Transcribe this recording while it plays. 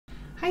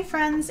Hi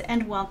friends,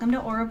 and welcome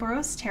to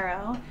Ouroboros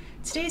Tarot.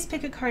 Today's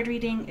pick a card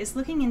reading is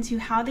looking into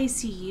how they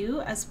see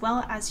you as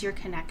well as your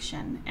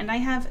connection. And I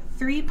have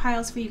 3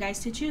 piles for you guys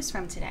to choose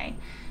from today.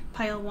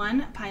 Pile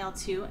 1, Pile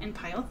 2, and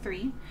Pile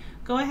 3.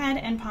 Go ahead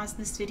and pause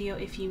this video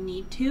if you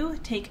need to.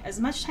 Take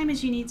as much time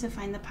as you need to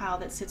find the pile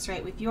that sits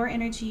right with your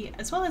energy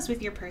as well as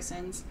with your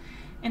person's.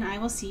 And I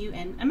will see you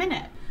in a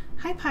minute.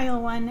 Hi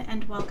Pile 1,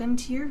 and welcome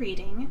to your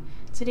reading.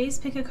 Today's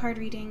pick a card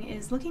reading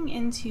is looking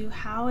into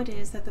how it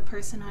is that the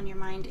person on your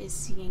mind is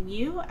seeing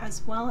you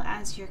as well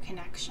as your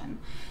connection.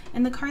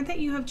 And the card that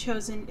you have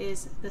chosen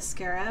is the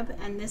Scarab,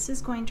 and this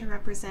is going to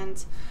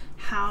represent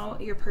how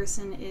your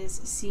person is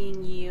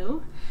seeing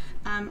you.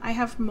 I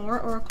have more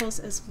oracles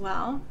as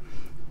well,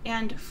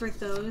 and for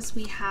those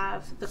we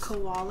have the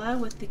Koala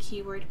with the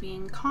keyword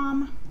being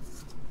calm,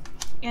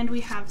 and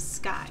we have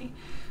Sky.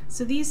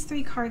 So these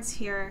 3 cards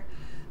here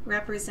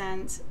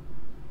represent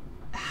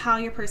how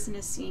your person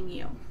is seeing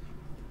you.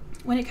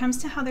 When it comes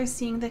to how they're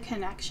seeing the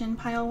connection,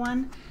 Pile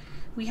 1,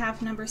 we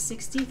have number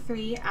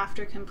 63,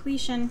 after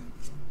completion.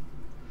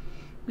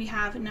 We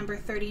have number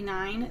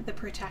 39, the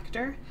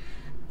protector.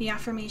 The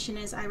affirmation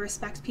is, I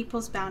respect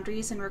people's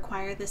boundaries and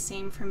require the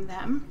same from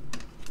them.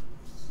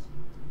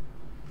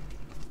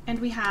 And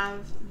we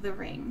have the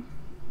ring.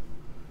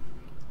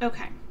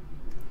 Okay.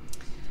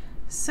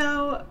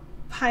 So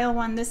Pile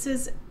 1, this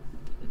is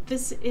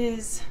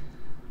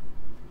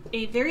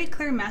a very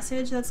clear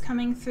message that's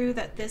coming through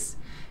that this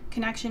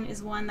connection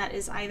is one that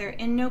is either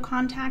in no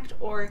contact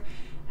or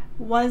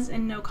was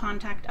in no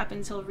contact up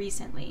until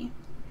recently.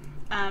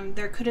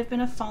 There could have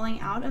been a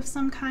falling out of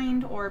some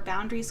kind, or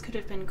boundaries could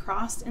have been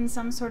crossed in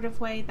some sort of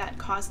way that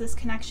caused this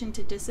connection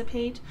to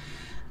dissipate.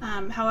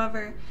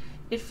 However,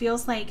 it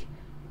feels like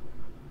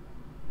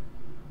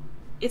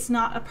it's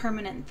not a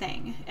permanent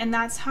thing, and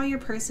that's how your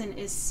person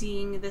is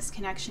seeing this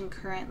connection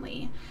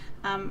currently.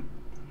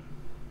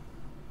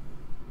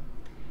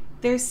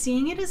 They're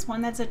seeing it as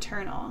one that's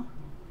eternal,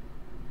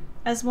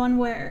 as one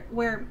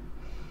where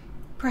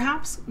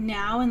perhaps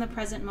now in the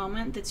present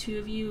moment the two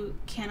of you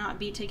cannot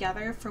be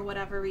together for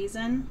whatever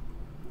reason.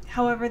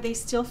 However, they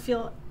still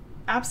feel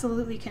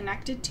absolutely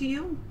connected to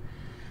you,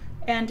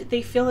 and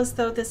they feel as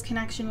though this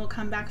connection will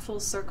come back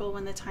full circle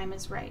when the time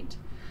is right.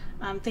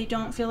 They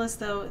don't feel as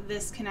though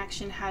this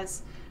connection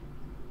has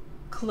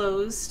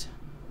closed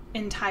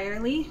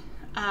entirely.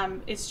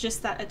 It's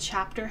just that a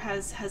chapter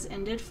has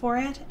ended for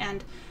it,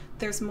 and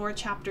there's more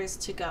chapters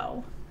to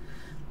go.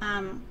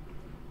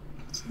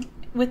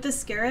 With the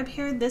Scarab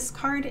here, this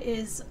card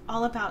is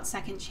all about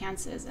second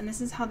chances, and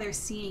this is how they're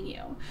seeing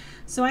you.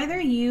 So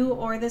either you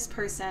or this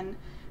person,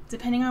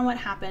 depending on what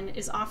happened,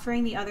 is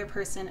offering the other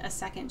person a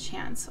second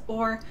chance,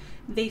 or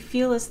they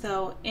feel as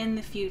though in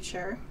the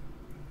future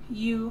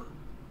you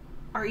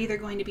are either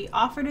going to be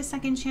offered a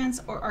second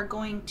chance or are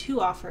going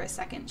to offer a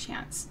second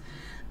chance.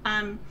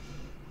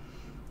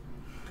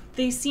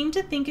 They seem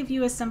to think of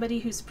you as somebody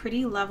who's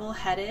pretty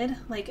level-headed,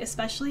 like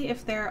especially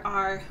if there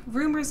are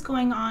rumors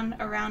going on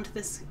around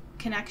this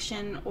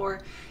connection, or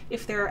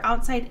if there are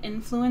outside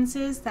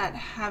influences that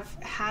have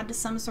had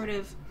some sort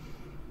of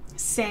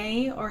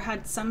say or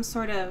had some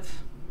sort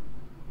of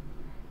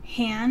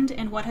hand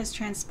in what has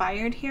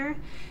transpired here.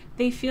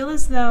 They feel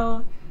as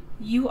though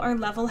you are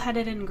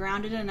level-headed and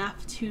grounded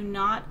enough to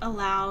not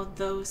allow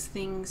those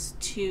things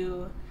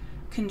to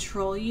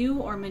control you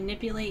or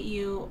manipulate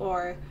you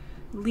or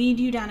lead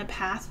you down a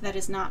path that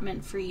is not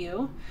meant for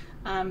you.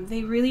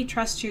 They really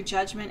trust your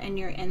judgment and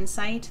your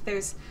insight.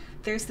 There's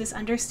this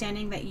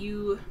understanding that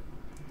you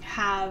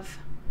have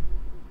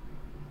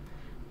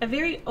a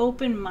very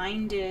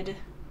open-minded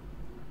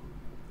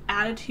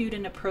attitude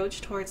and approach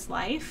towards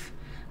life,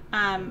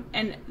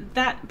 and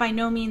that by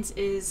no means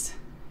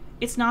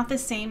it's not the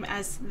same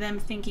as them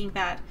thinking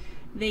that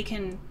they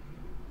can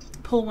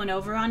pull one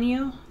over on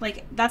you.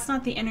 Like, that's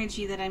not the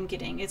energy that I'm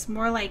getting. It's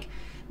more like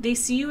they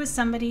see you as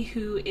somebody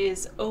who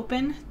is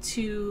open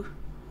to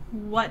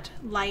what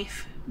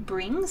life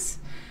brings,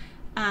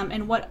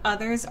 and what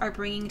others are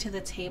bringing to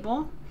the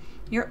table.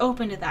 You're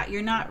open to that.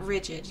 You're not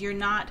rigid. You're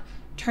not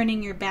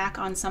turning your back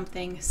on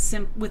something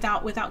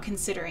without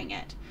considering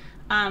it.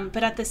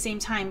 But at the same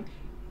time,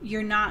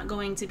 you're not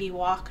going to be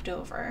walked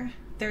over.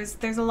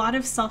 There's a lot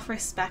of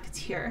self-respect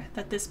here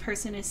that this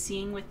person is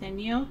seeing within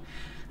you.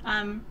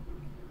 And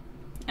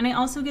I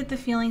also get the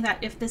feeling that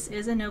if this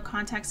is a no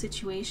contact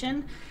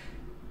situation,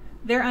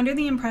 they're under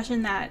the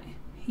impression that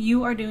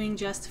you are doing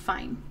just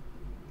fine,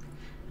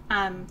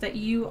 that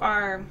you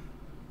are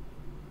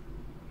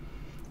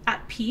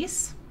at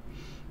peace.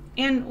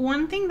 And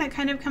one thing that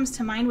kind of comes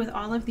to mind with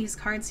all of these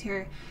cards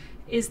here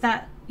is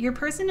that your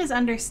person is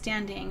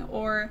understanding,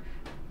 or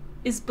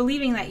is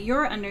believing that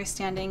you're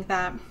understanding,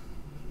 that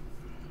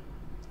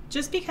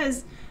just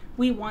because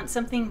we want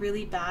something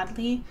really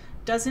badly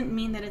doesn't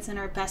mean that it's in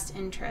our best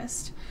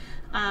interest.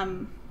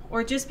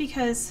 Or just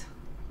because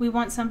we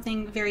want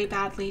something very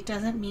badly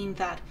doesn't mean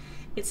that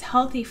it's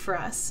healthy for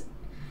us.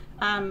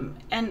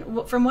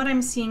 And from what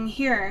I'm seeing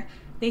here,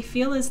 they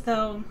feel as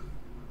though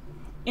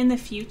in the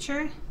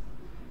future,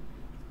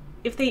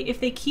 if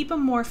they keep a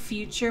more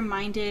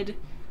future-minded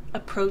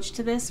approach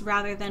to this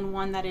rather than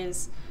one that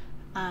is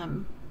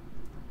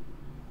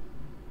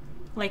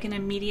like an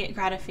immediate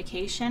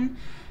gratification,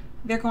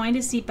 they're going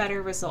to see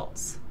better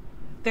results.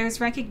 There's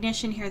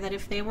recognition here that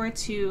if they were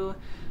to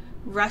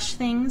rush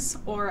things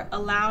or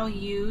allow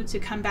you to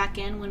come back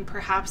in when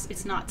perhaps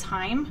it's not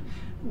time,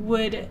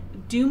 would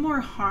do more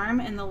harm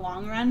in the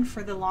long run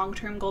for the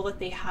long-term goal that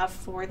they have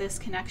for this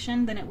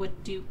connection than it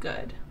would do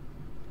good.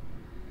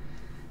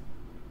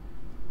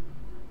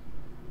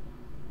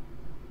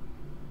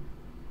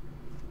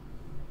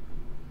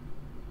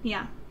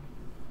 Yeah.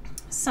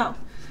 So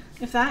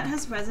if that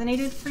has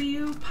resonated for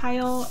you,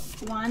 pile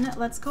 1,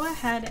 let's go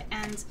ahead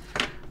and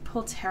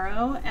pull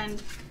tarot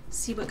and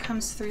see what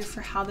comes through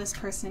for how this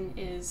person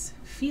is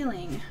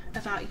feeling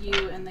about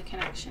you and the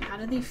connection. How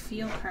do they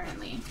feel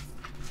currently?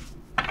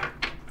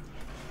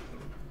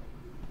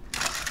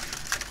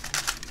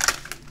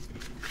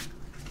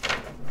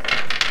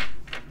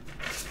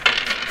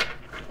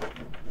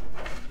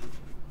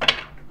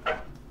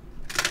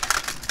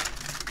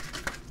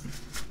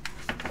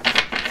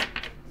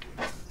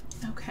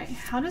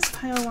 How does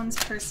pile 1's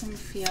person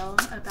feel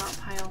about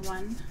pile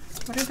 1?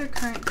 What are their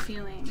current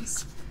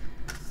feelings?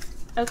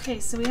 Okay,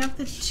 so we have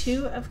the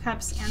 2 of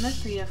Cups and the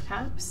 3 of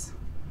Cups.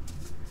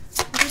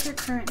 What are their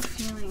current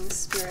feelings,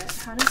 Spirit?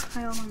 How does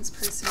pile 1's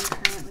person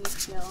currently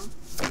feel?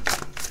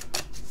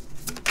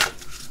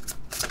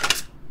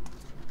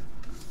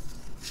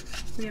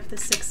 We have the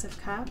 6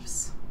 of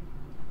Cups.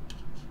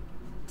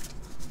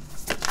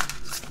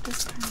 What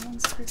does pile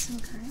 1's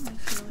person currently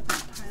feel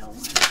about pile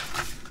 1?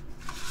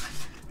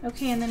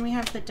 Okay, and then we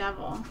have the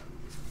Devil.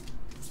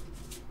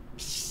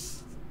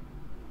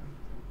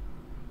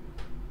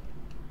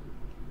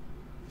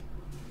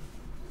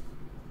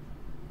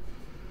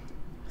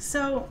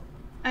 So,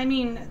 I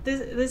mean,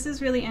 this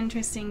is really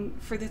interesting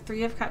for the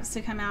 3 of Cups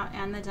to come out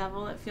and the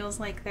Devil. It feels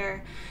like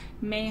there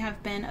may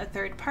have been a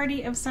third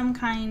party of some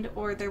kind,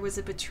 or there was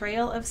a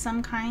betrayal of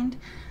some kind.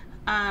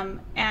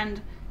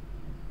 And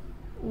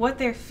what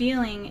they're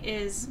feeling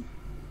is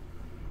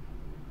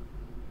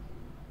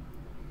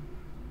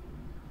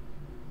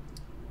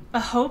a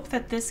hope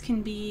that this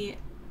can be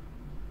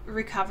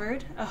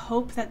recovered, a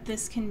hope that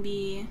this can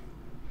be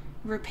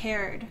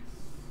repaired.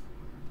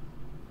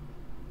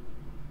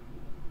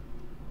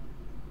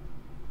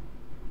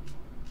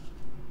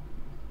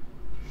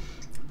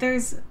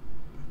 There's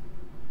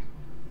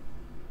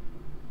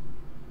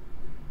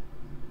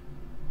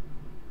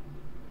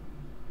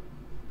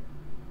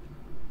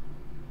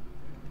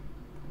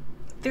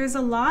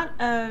a lot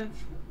of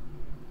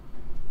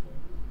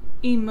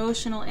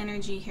emotional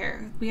energy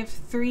here. We have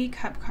 3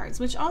 cup cards,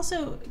 which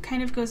also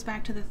kind of goes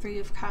back to the 3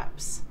 of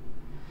Cups.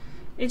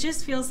 It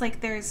just feels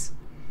like there's,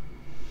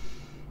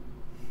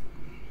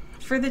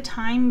 for the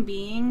time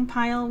being,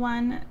 pile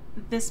 1,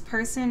 this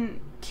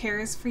person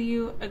cares for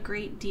you a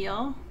great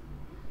deal,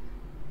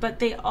 but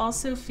they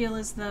also feel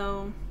as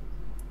though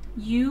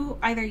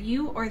either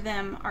you or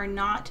them are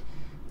not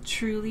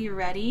truly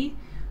ready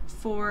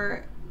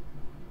for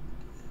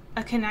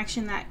a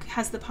connection that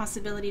has the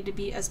possibility to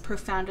be as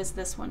profound as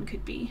this one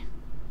could be.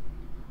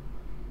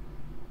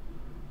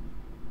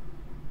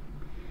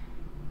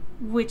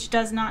 Which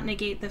does not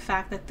negate the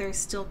fact that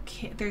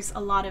there's a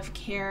lot of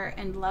care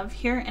and love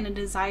here, and a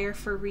desire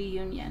for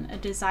reunion, a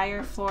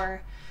desire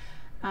for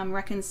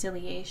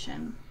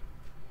reconciliation.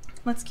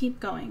 Let's keep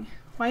going.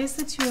 Why is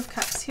the 2 of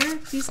Cups here?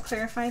 Please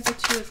clarify the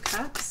 2 of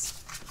Cups.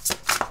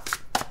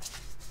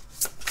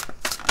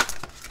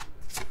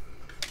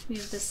 We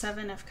have the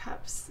 7 of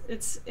Cups.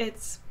 It's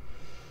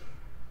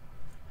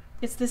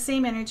the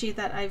same energy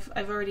that I've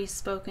already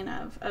spoken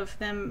of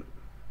them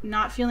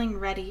not feeling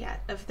ready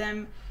yet, of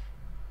them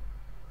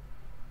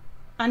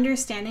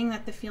understanding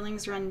that the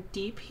feelings run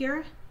deep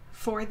here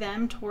for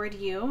them toward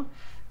you,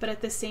 but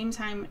at the same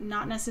time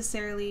not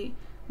necessarily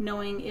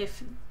knowing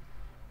if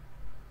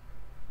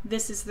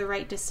this is the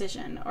right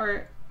decision,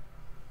 or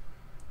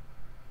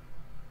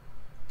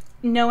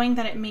knowing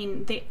that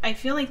I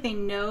feel like they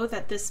know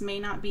that this may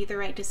not be the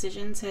right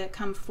decision to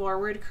come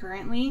forward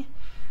currently.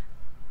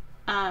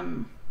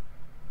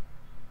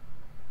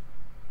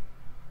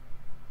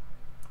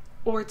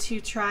 Or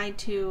to try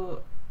to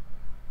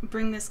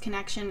bring this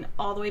connection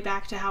all the way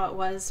back to how it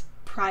was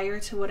prior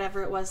to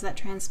whatever it was that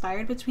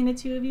transpired between the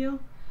 2 of you.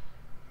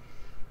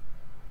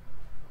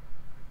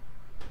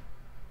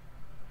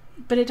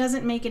 But it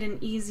doesn't make it an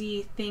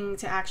easy thing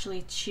to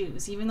actually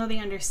choose. Even though they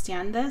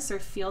understand this or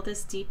feel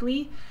this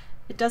deeply,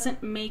 it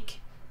doesn't make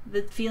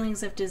the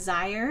feelings of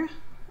desire,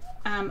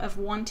 of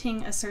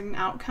wanting a certain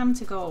outcome,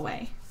 to go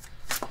away.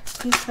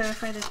 Please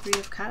clarify the 3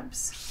 of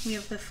Cups. We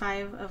have the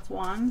 5 of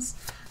Wands.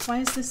 Why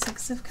is the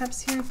 6 of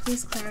Cups here?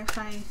 Please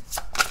clarify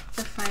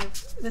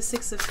the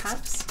 6 of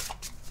Cups.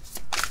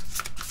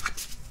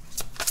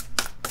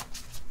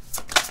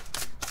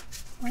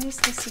 Why is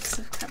the 6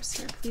 of Cups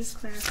here? Please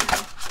clarify.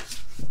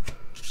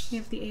 We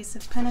have the Ace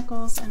of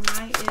Pentacles, and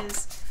why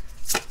is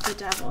the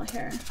Devil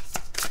here?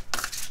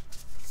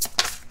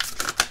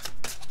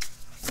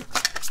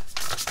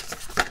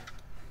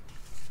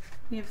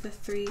 We have the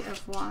 3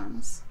 of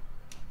Wands.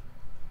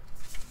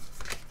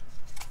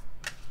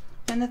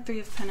 and the Three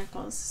of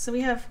Pentacles. So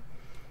we have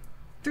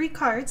 3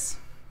 cards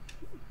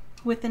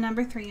with the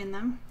number 3 in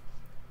them.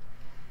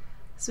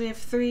 So we have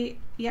 3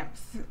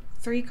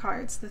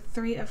 cards, the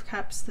Three of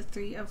Cups, the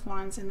Three of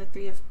Wands, and the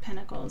Three of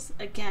Pentacles.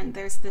 Again,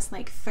 there's this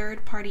like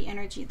third party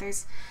energy.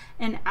 There's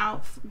an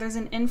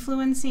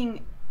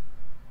influencing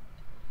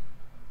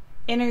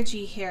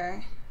energy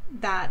here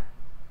that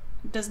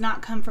does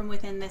not come from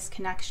within this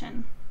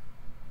connection.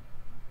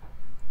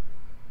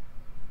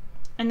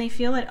 And they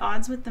feel at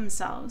odds with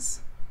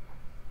themselves.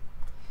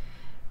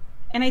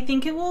 And I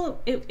think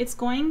it's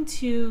going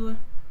to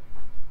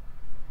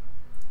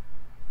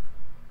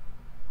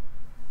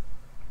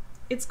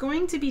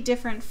be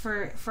different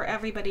for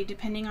everybody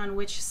depending on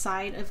which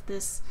side of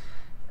this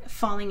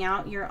falling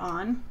out you're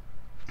on.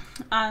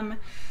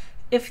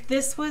 If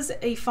this was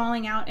a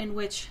falling out in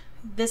which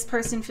this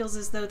person feels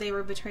as though they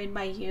were betrayed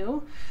by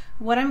you,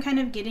 what I'm kind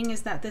of getting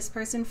is that this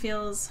person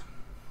feels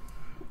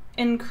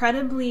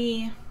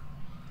incredibly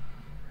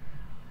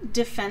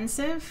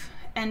defensive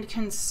and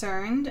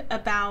concerned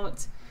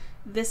about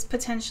this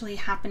potentially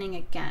happening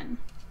again.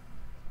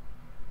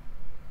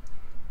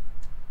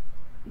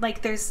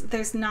 Like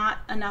there's not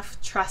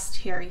enough trust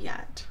here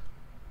yet.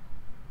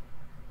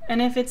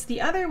 And if it's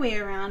the other way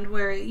around,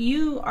 where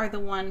you are the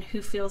one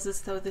who feels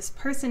as though this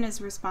person is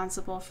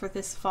responsible for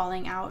this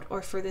falling out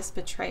or for this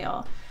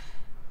betrayal,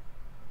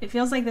 it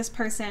feels like this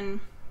person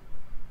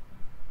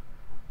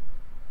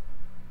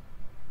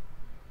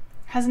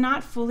has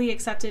not fully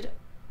accepted.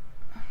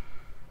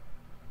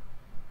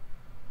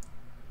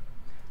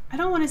 I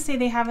don't want to say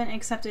they haven't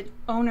accepted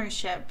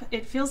ownership.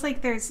 It feels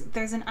like there's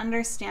an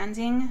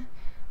understanding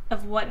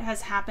of what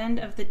has happened,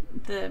 of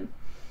the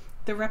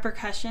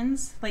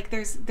repercussions. Like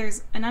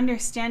there's an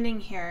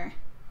understanding here,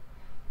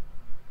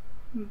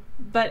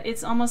 but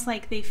it's almost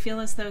like they feel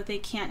as though they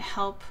can't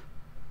help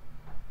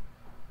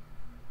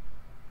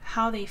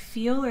how they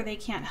feel, or they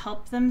can't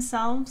help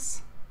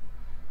themselves.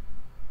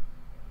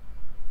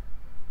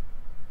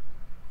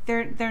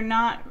 They're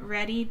not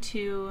ready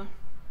to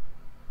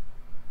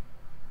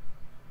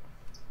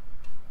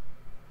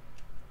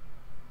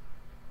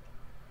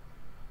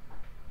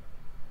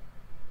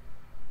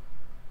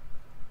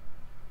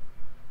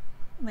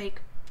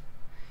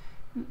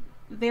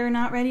they're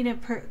not ready to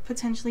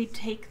potentially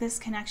take this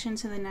connection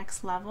to the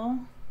next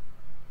level.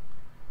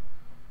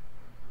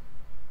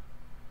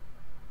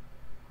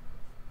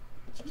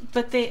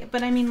 But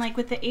I mean, like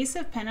with the Ace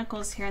of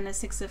Pentacles here and the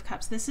Six of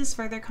Cups, this is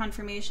further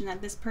confirmation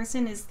that this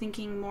person is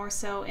thinking more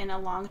so in a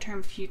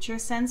long-term future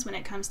sense when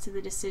it comes to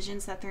the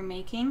decisions that they're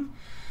making.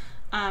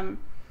 And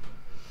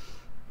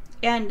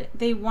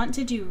they want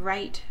to do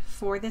right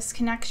for this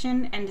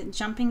connection, and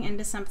jumping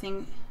into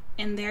something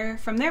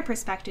from their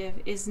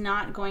perspective is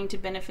not going to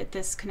benefit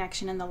this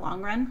connection in the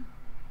long run.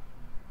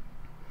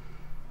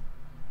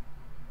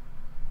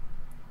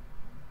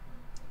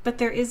 But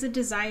there is a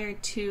desire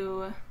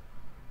to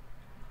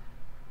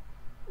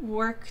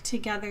work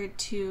together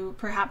to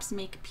perhaps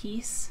make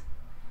peace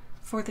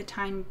for the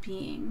time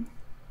being.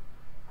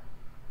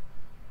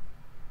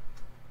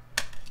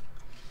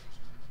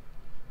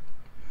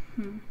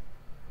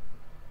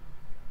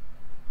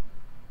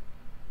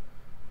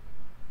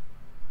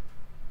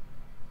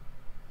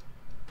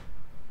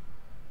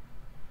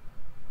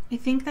 I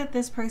think that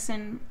this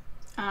person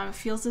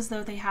feels as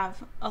though they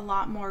have a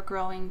lot more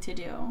growing to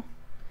do.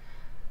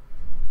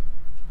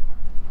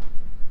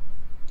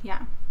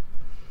 Yeah.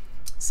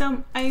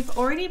 So I've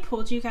already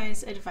pulled you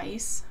guys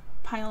advice,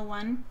 pile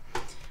 1.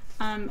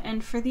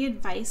 And for the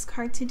advice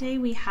card today,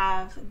 we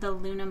have the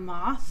Luna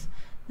Moth.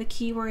 The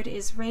keyword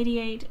is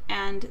radiate,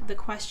 and the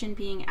question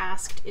being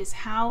asked is,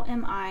 how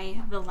am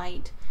I the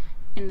light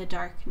in the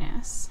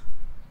darkness?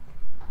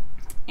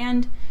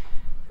 And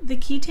the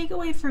key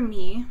takeaway for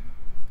me,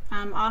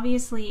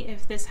 obviously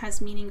if this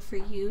has meaning for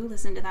you,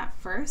 listen to that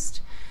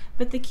first.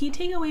 But the key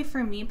takeaway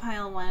for me,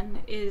 pile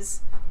 1,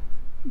 is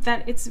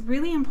that it's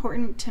really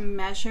important to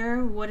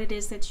measure what it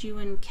is that you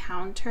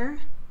encounter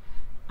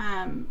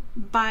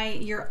by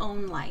your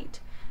own light,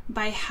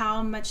 by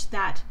how much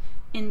that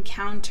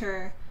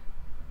encounter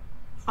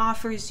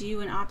offers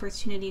you an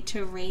opportunity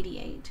to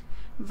radiate,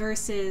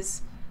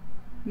 versus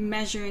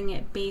measuring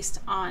it based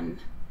on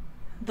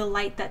the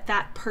light that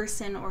that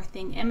person or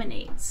thing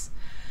emanates.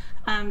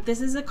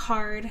 This is a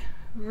card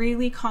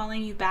really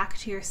calling you back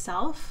to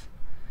yourself,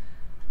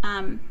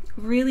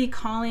 really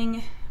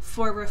calling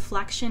for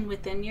reflection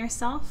within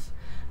yourself,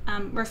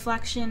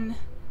 reflection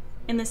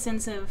in the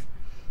sense of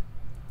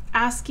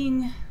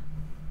asking,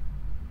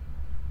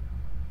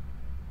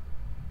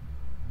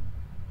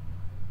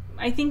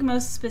 I think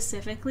most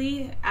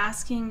specifically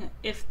asking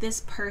if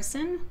this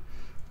person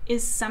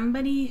is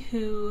somebody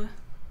who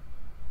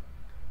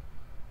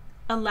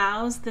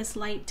allows this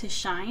light to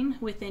shine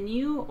within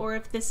you, or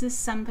if this is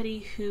somebody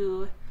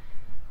who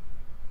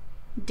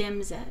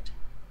dims it.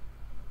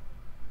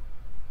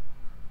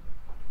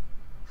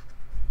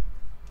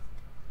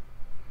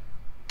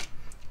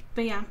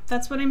 But yeah,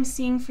 that's what I'm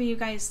seeing for you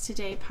guys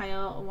today,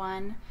 pile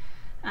 1.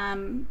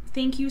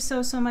 Thank you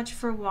so much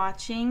for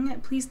watching.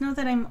 Please know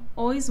that I'm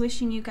always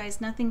wishing you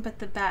guys nothing but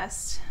the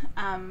best.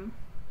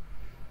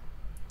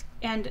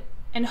 And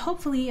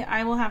hopefully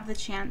I will have the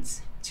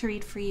chance to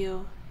read for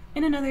you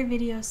in another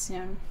video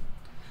soon.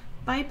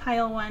 Bye,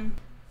 Pile 1.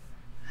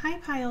 Hi,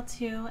 Pile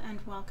 2, and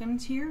welcome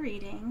to your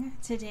reading.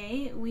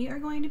 Today we are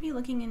going to be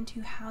looking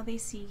into how they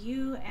see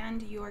you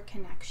and your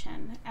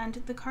connection. And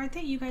the card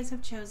that you guys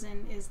have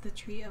chosen is the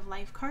Tree of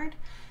Life card.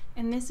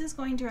 And this is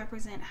going to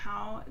represent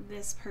how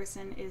this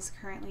person is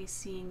currently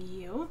seeing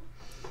you.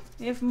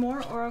 We have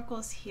more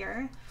oracles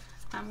here.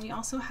 We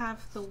also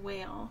have the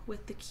whale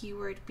with the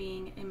keyword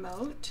being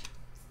emote.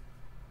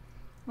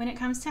 When it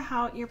comes to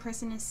how your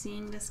person is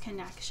seeing this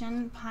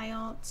connection,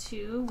 Pile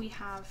 2, we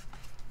have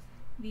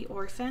the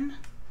orphan.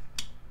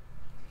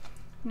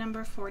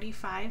 Number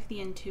 45, the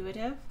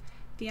intuitive.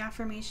 The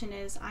affirmation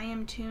is, I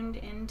am tuned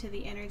into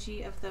the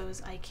energy of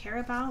those I care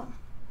about.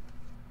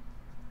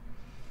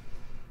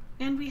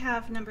 And we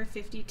have number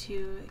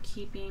 52,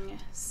 keeping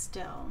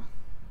still.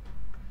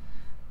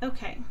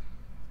 Okay.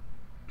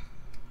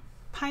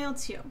 Pile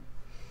 2.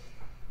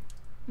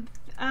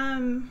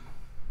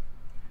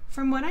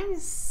 From what I'm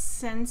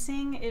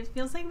sensing, it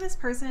feels like this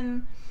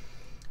person,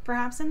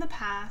 perhaps in the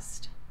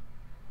past,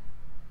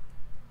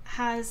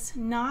 has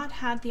not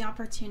had the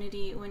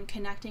opportunity when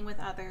connecting with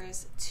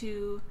others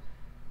to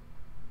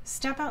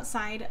step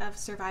outside of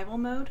survival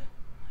mode.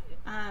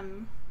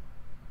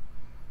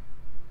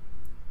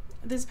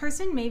 This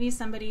person may be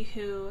somebody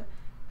who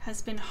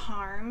has been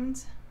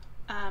harmed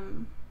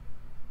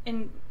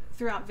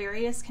throughout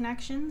various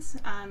connections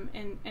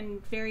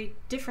and very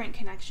different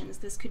connections.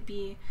 This could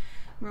be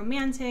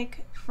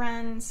romantic,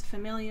 friends,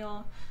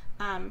 familial.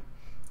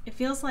 It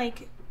feels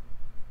like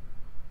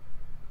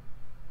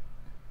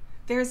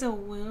there's a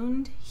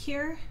wound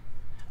here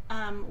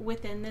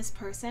within this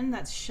person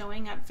that's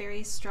showing up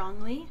very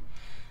strongly.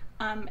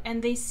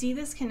 And they see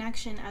this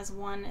connection as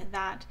one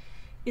that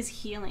is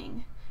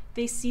healing.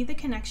 They see the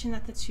connection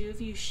that the two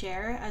of you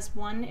share as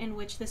one in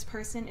which this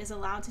person is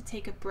allowed to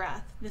take a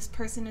breath. This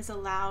person is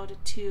allowed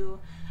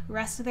to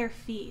rest their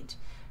feet.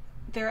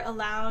 They're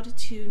allowed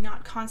to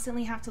not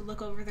constantly have to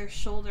look over their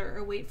shoulder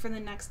or wait for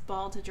the next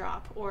ball to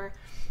drop or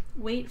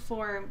wait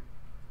for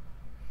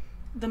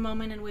the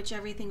moment in which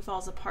everything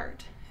falls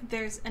apart.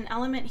 There's an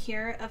element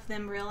here of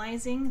them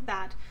realizing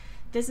that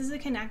this is a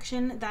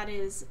connection that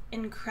is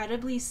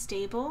incredibly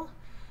stable,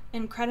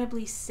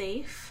 incredibly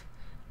safe,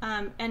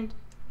 and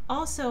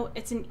also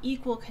it's an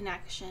equal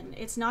connection.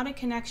 It's not a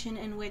connection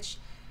in which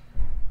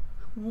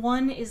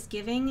one is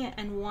giving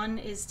and one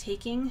is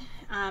taking,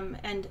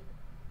 and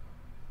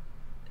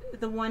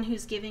the one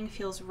who's giving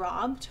feels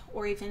robbed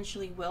or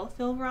eventually will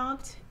feel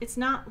robbed. It's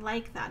not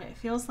like that. It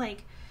feels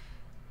like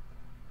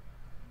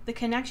the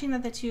connection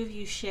that the two of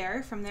you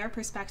share from their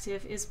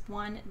perspective is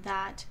one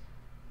that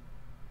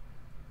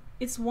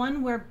it's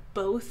one where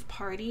both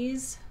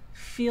parties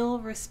feel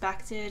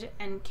respected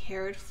and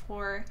cared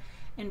for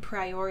and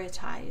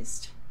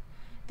prioritized.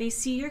 They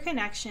see your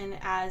connection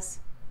as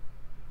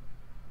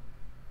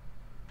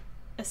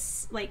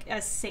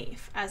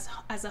safe,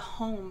 as a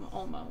home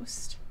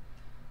almost.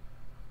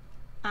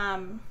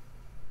 And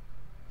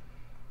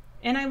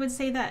I would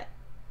say that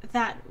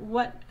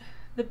what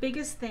the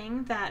biggest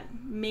thing that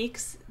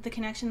makes the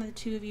connection that the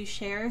two of you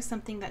share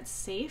something that's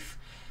safe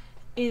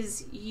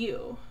is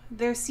you.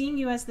 They're seeing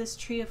you as this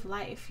tree of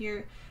life.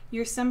 You're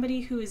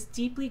somebody who is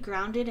deeply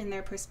grounded in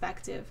their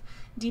perspective,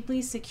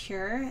 deeply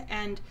secure,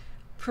 and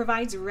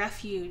provides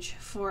refuge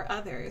for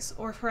others,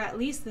 or for at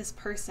least this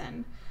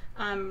person.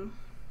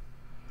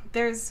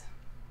 There's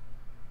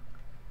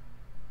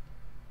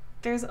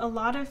a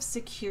lot of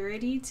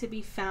security to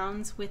be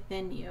found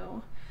within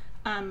you,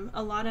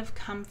 a lot of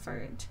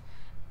comfort,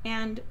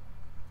 and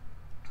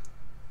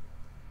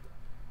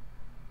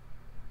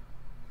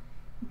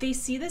they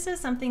see this as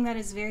something that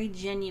is very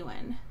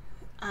genuine.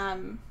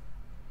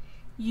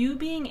 You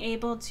being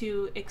able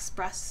to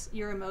express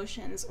your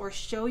emotions or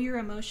show your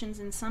emotions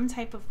in some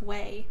type of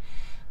way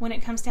when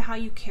it comes to how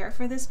you care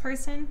for this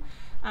person,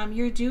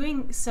 you're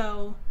doing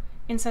so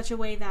in such a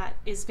way that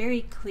is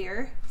very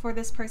clear for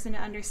this person to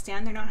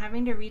understand. They're not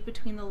having to read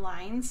between the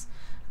lines.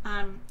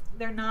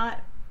 They're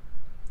not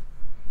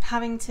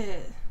having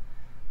to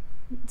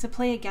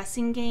play a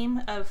guessing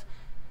game of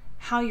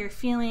how you're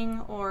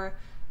feeling or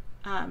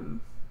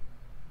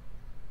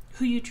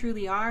who you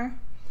truly are.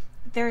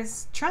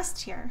 There's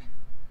trust here.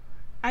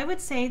 I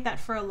would say that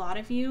for a lot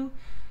of you,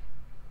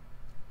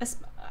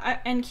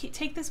 and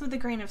take this with a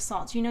grain of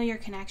salt, you know your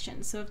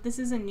connection. So if this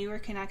is a newer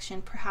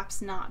connection,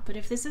 perhaps not. But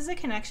if this is a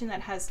connection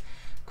that has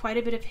quite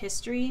a bit of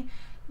history,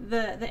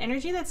 the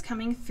energy that's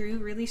coming through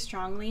really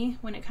strongly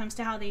when it comes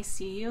to how they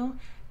see you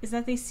is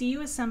that they see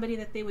you as somebody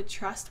that they would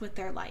trust with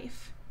their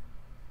life.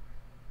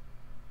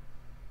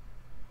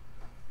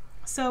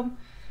 So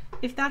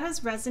if that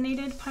has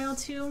resonated, Pile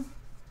 2,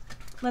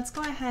 let's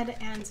go ahead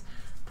and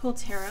pull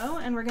tarot,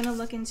 and we're going to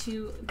look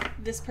into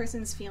this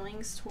person's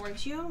feelings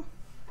towards you.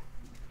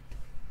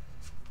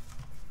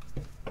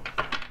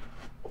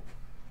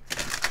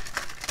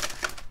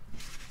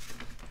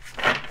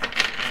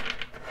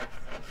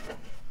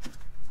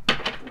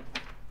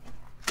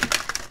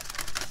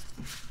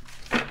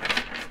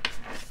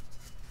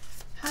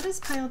 does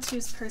Pile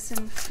 2's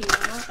person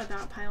feel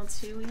about Pile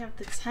 2? We have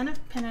the Ten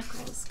of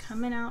Pentacles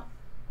coming out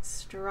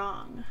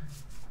strong.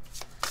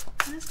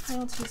 How does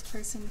Pile 2's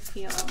person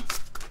feel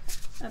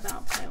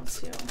about Pile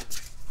 2?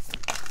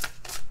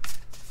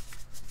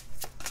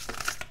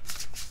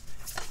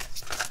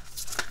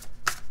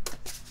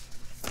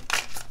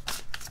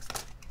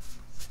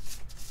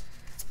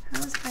 How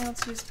is Pile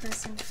 2's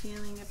person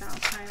feeling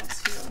about Pile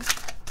 2?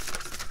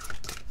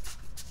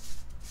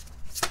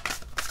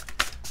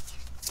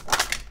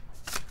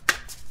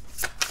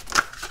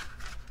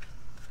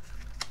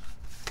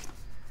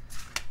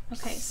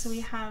 Okay, so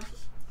we have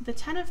the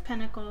Ten of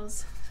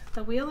Pentacles,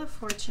 the Wheel of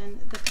Fortune,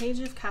 the Page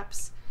of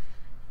Cups,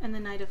 and the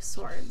Knight of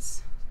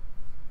Swords.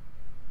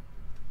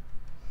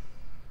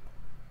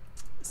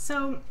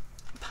 So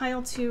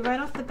Pile 2, right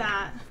off the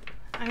bat,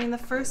 I mean, the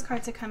first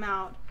card to come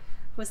out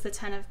was the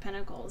Ten of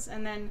Pentacles,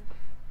 and then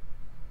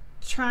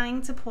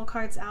trying to pull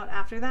cards out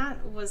after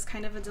that was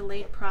kind of a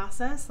delayed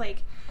process.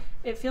 Like,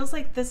 it feels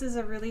like this is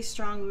a really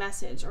strong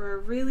message or a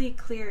really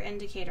clear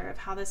indicator of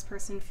how this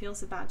person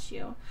feels about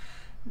you.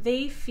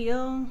 They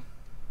feel,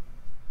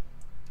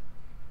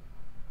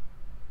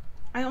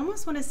 I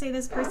almost want to say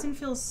this person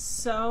feels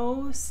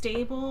so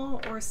stable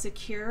or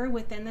secure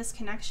within this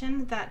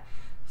connection that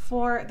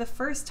for the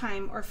first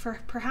time, or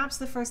for perhaps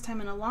the first time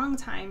in a long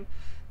time,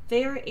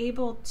 they are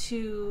able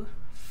to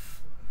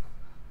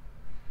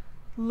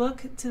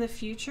look to the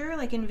future,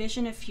 like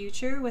envision a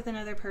future with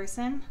another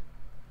person.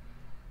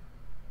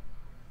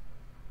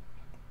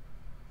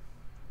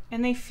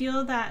 And they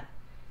feel that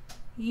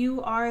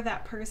you are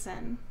that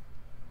person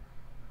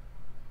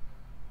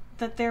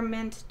that they're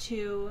meant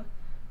to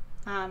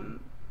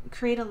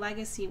create a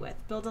legacy with,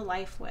 build a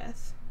life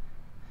with.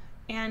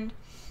 And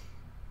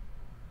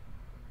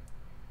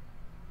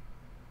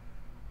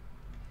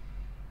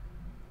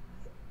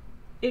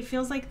it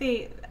feels like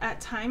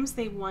at times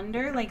they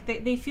wonder, like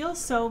they feel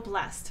so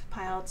blessed,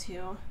 Pile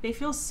 2. They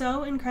feel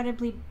so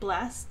incredibly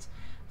blessed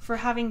for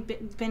having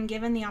been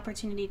given the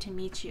opportunity to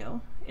meet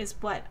you, is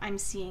what I'm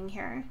seeing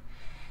here.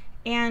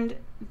 And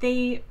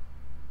they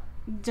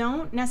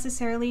don't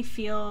necessarily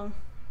feel,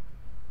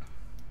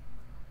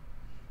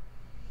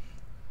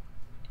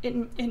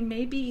 it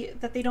may be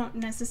that they don't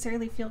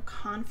necessarily feel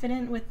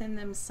confident within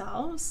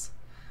themselves,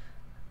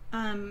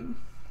 but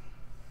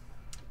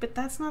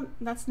that's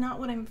not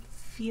what I'm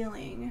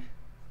feeling.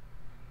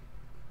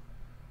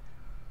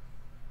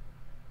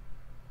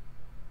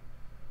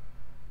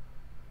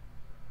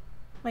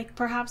 Like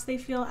perhaps they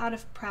feel out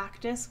of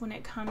practice when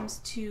it comes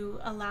to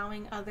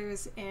allowing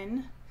others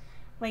in.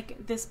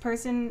 Like this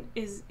person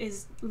is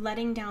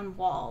letting down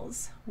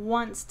walls,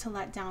 wants to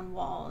let down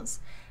walls,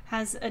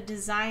 has a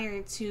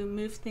desire to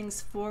move things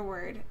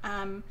forward.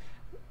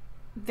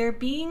 They're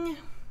being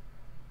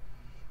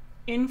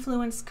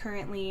influenced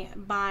currently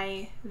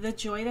by the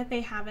joy that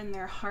they have in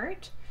their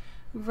heart,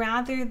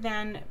 rather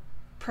than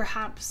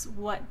perhaps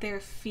what their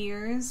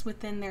fears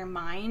within their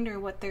mind, or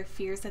what their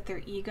fears that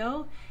their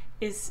ego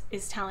is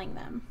telling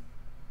them.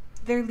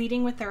 They're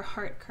leading with their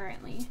heart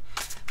currently.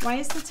 Why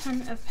is the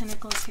Ten of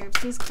Pentacles here?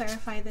 Please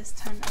clarify this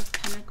Ten of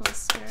Pentacles,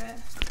 Spirit.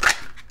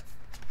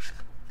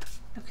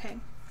 Okay.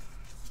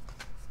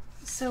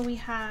 So we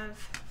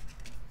have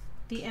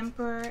the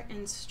Emperor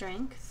and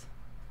Strength.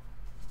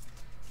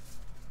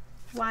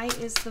 Why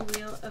is the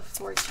Wheel of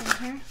Fortune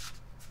here?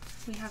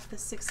 We have the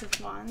Six of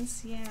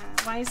Wands. Yeah.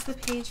 Why is the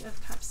Page of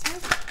Cups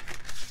here?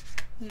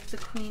 We have the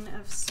Queen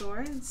of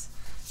Swords.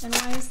 And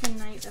why is the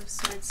Knight of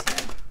Swords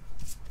here?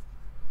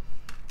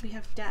 We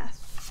have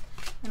Death.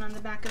 And on the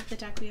back of the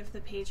deck, we have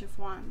the Page of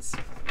Wands.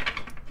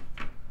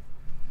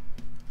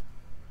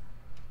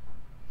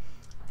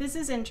 This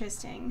is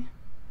interesting.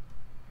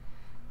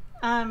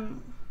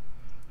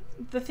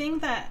 The thing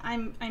that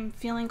I'm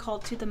feeling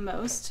called to the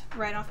most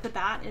right off the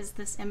bat is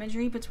this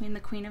imagery between the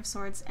Queen of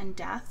Swords and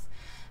Death.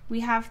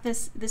 We have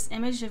this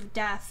image of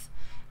Death,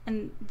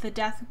 and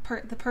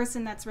the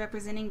person that's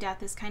representing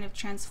Death is kind of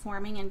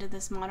transforming into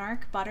this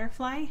monarch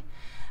butterfly.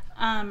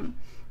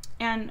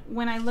 And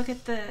when I look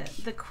at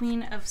the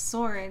Queen of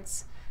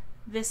Swords,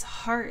 this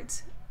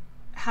heart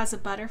has a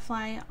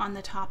butterfly on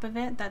the top of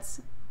it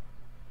that's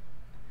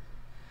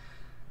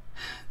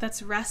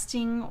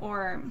resting,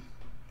 or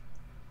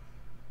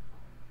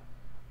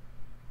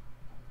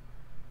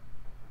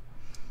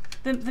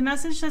the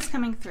message that's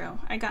coming through.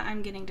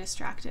 I'm getting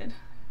distracted.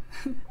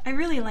 I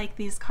really like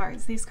these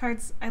cards. These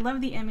cards, I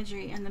love the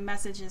imagery and the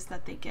messages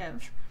that they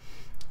give.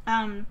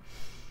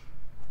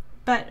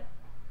 But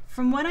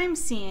from what I'm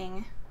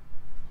seeing,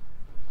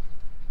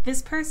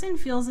 this person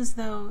feels as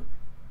though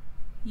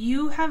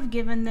you have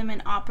given them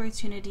an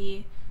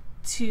opportunity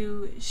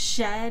to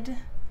shed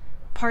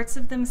parts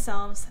of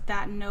themselves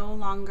that no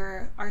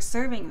longer are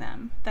serving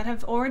them, that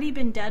have already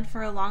been dead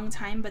for a long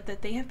time, but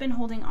that they have been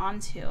holding on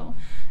to.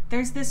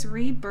 There's this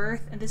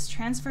rebirth and this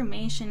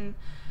transformation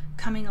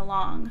coming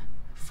along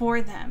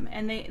for them,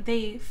 and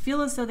they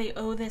feel as though they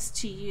owe this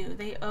to you.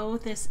 They owe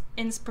this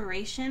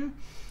inspiration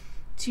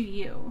to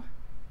you.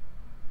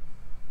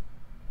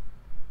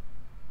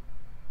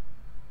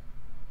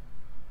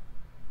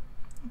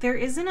 there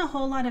isn't a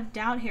whole lot of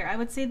doubt here. I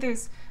would say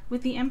there's,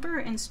 with the Emperor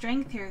in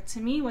Strength here, to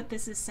me what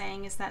this is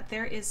saying is that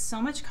there is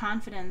so much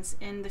confidence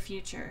in the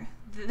future.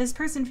 This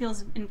person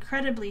feels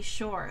incredibly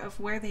sure of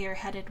where they are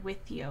headed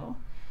with you.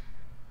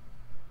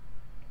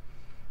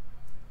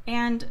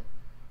 And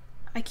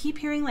I keep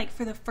hearing like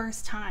for the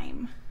first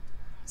time.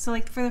 So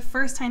like for the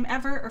first time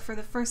ever, or for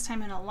the first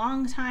time in a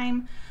long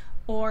time,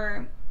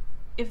 or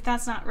if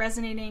that's not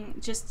resonating,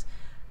 just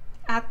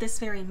at this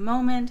very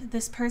moment,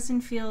 this person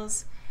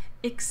feels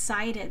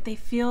excited. They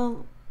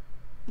feel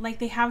like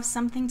they have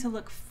something to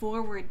look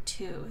forward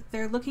to.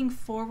 They're looking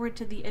forward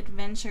to the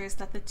adventures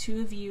that the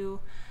two of you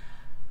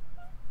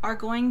are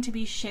going to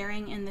be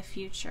sharing in the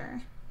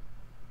future.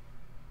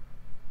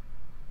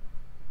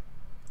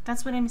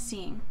 That's what I'm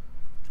seeing.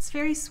 It's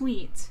very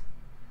sweet.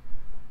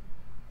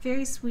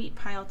 Very sweet,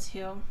 pile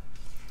 2.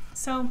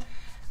 So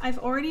I've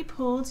already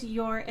pulled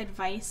your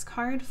advice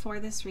card for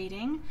this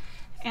reading,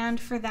 and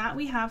for that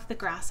we have the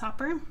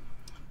grasshopper.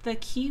 The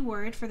key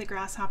word for the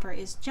grasshopper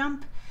is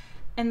jump,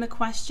 and the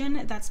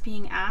question that's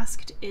being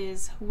asked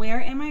is,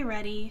 where am I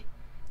ready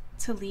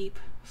to leap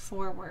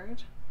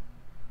forward?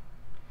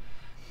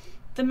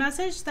 The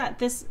message that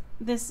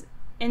this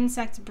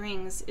insect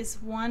brings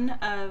is one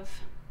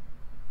of,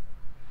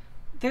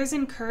 there's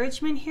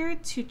encouragement here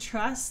to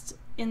trust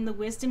in the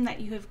wisdom that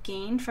you have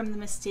gained from the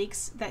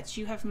mistakes that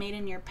you have made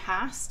in your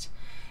past.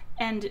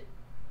 And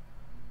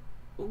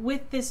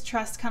with this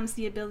trust comes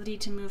the ability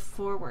to move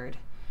forward.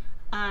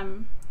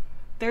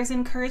 There's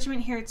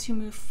encouragement here to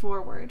move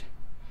forward,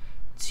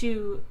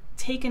 to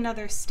take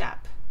another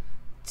step,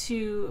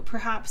 to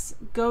perhaps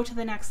go to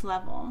the next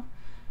level.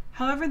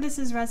 However this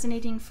is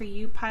resonating for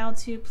you, pile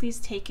 2, please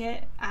take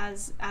it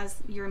as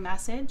your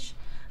message.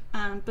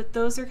 But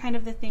those are kind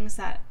of the things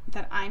that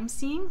I'm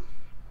seeing.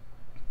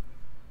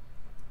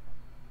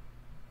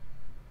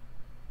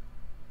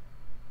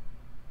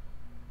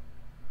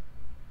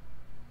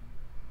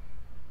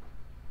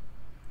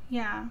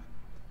 Yeah.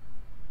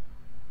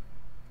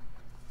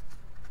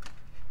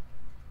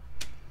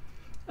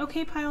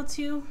 Okay, pile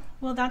 2.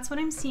 Well, that's what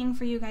I'm seeing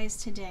for you guys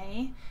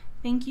today.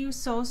 Thank you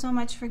so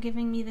much for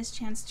giving me this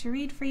chance to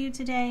read for you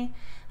today.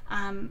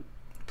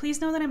 Please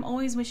know that I'm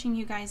always wishing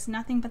you guys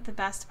nothing but the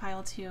best,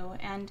 pile 2,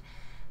 and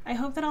I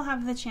hope that I'll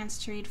have the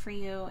chance to read for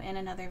you in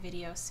another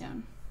video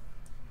soon.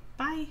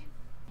 Bye!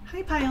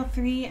 Hi, pile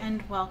 3,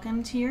 and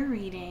welcome to your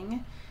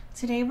reading.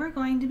 Today we're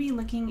going to be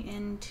looking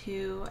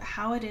into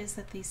how it is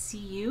that they see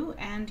you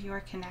and your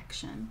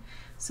connection.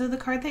 So the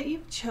card that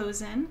you've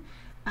chosen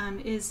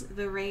is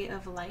the Ray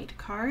of Light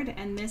card,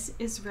 and this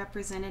is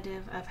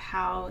representative of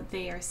how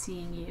they are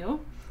seeing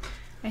you.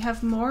 I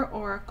have more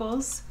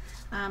oracles.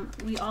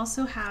 We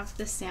also have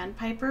the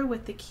Sandpiper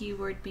with the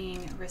keyword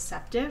being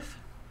receptive.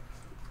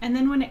 And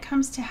then when it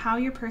comes to how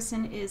your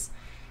person is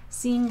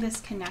seeing this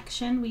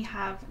connection, we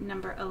have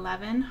number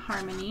 11,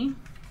 Harmony.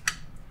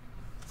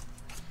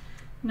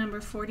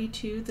 Number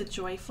 42, the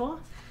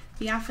Joyful.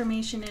 The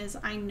affirmation is,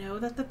 I know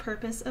that the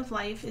purpose of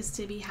life is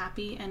to be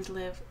happy and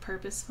live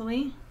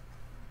purposefully.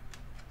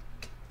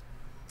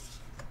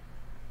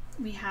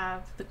 We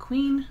have the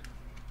Queen.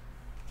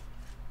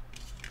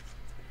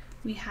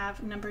 We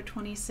have number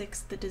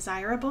 26, the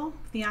Desirable.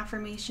 The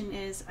affirmation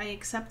is, I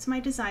accept my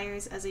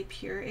desires as a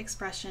pure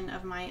expression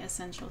of my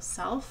essential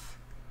self.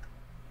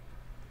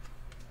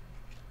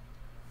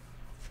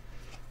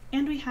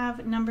 And we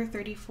have number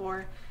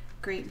 34,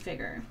 Great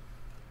Vigor.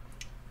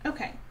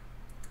 Okay,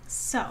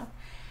 so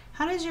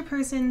how does your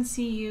person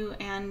see you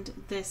and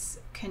this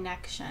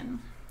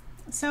connection?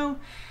 So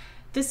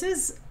this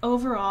is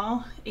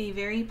overall a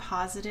very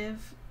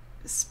positive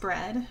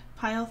spread,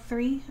 pile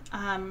 3.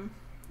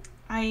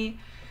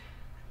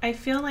 I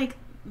feel like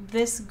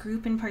this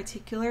group in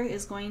particular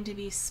is going to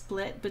be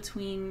split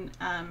between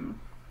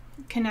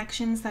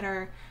connections that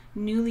are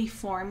newly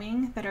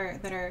forming, that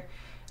are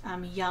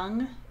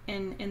young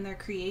in their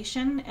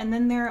creation, and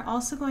then there are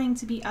also going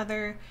to be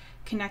other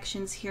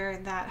connections here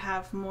that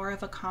have more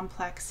of a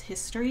complex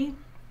history.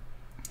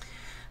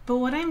 But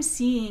what I'm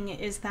seeing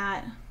is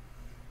that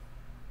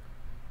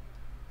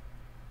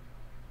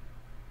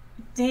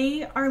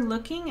they are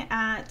looking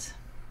at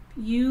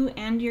you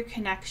and your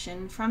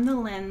connection from the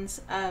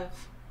lens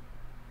of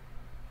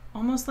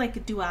almost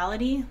like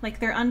duality. Like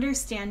they're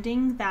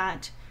understanding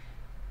that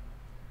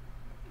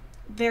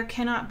there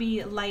cannot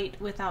be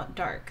light without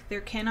dark.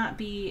 There cannot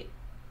be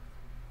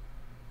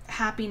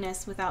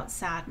happiness without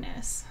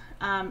sadness.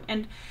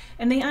 And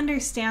they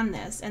understand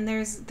this, and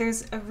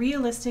there's a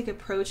realistic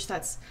approach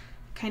that's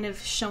kind of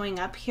showing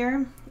up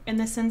here in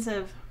the sense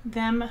of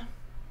them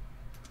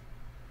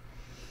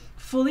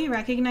fully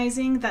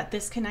recognizing that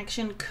this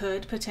connection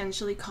could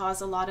potentially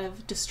cause a lot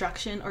of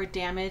destruction or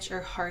damage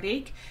or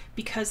heartache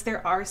because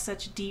there are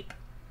such deep,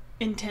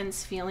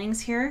 intense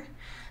feelings here.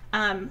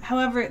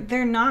 However,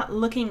 they're not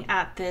looking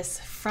at this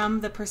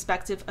from the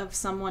perspective of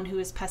someone who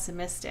is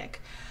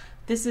pessimistic.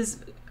 This is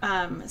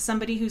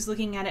somebody who's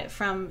looking at it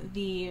from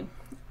the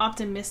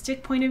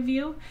optimistic point of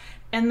view,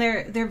 and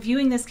they're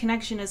viewing this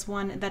connection as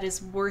one that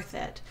is worth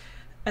it,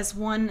 as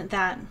one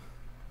that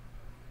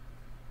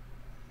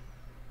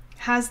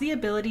has the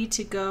ability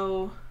to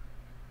go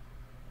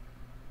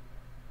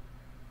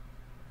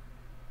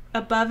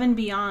above and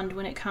beyond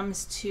when it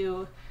comes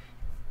to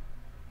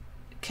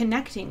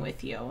connecting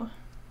with you.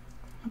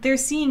 They're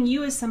seeing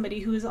you as somebody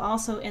who is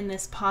also in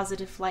this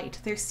positive light.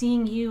 They're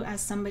seeing you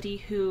as somebody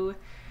who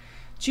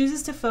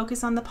chooses to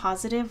focus on the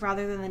positive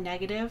rather than the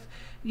negative.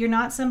 You're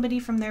not somebody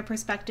from their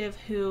perspective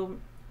who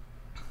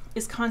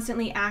is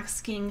constantly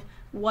asking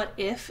what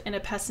if in a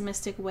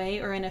pessimistic way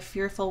or in a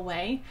fearful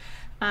way.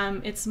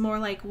 It's more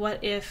like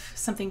what if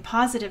something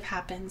positive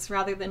happens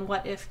rather than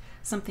what if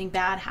something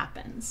bad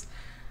happens.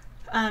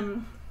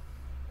 I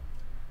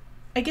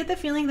get the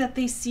feeling that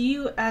they see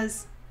you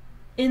as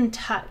in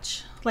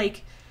touch,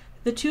 like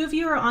the two of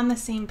you are on the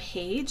same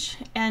page,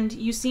 and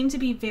you seem to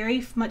be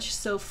very much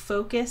so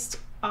focused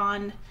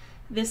on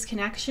this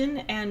connection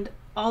and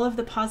all of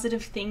the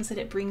positive things that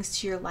it brings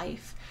to your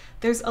life.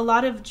 There's a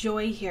lot of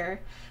joy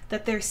here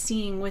that they're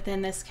seeing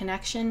within this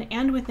connection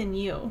and within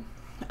you.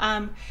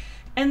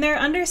 And they're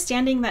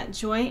understanding that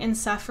joy and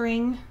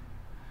suffering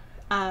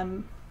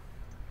are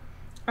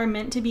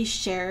meant to be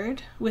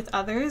shared with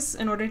others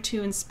in order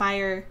to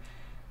inspire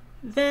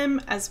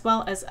them as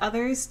well as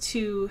others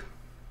to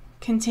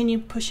continue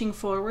pushing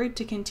forward,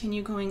 to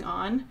continue going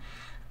on.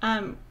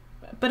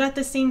 But at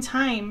the same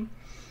time,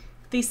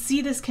 they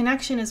see this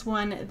connection as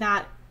one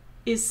that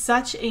is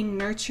such a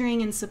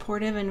nurturing and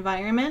supportive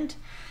environment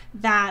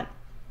that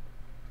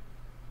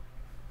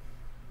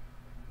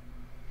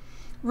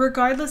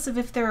regardless of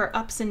if there are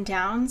ups and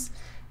downs,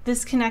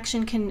 this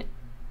connection can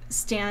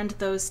stand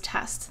those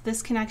tests.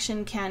 This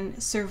connection can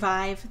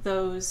survive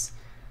those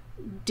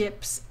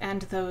dips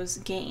and those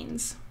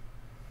gains.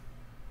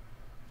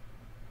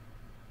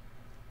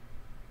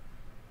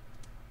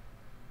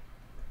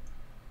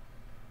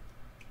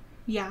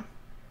 Yeah,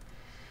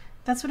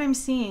 that's what I'm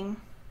seeing.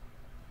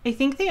 I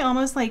think they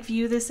almost like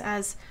view this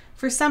as,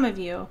 for some of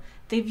you,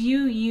 they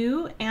view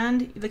you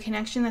and the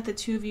connection that the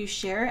two of you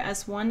share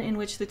as one in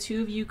which the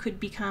two of you could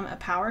become a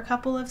power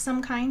couple of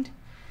some kind.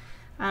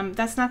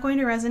 That's not going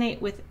to resonate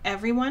with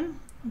everyone,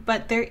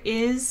 but there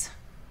is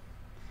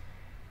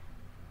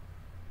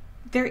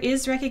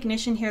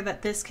recognition here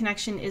that this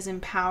connection is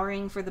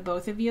empowering for the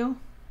both of you.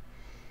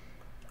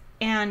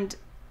 And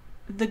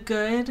the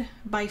good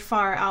by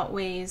far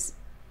outweighs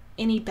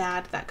any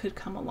bad that could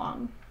come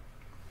along.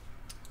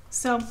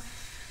 So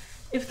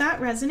if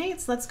that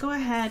resonates, let's go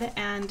ahead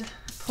and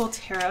pull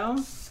tarot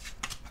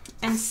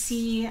and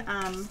see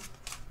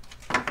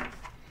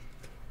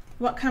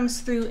what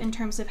comes through in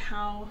terms of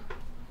how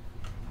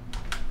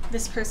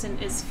this person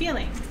is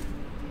feeling.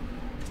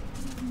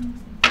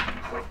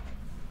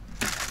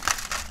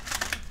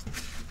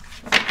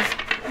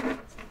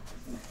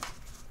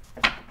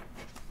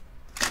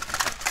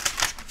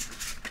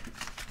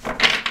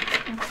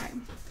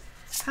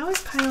 How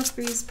is pile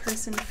 3's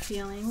person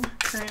feeling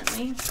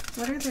currently?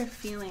 What are their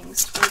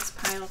feelings towards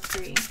pile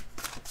 3?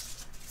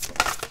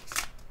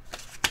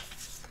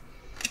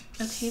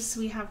 Okay, so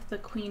we have the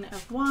Queen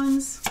of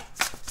Wands.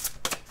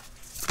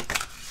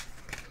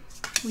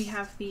 We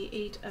have the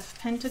 8 of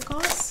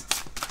Pentacles.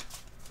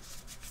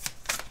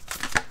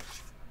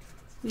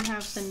 We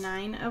have the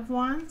 9 of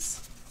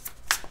Wands.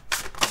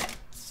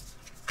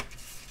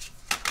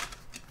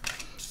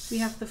 We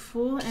have the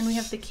Fool, and we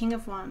have the King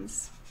of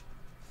Wands.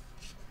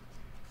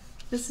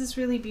 This is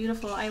really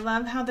beautiful. I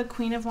love how the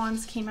Queen of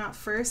Wands came out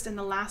first, and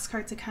the last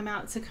card to come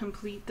out to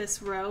complete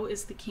this row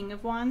is the King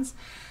of Wands.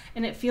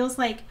 And it feels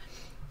like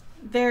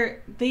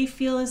they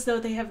feel as though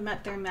they have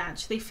met their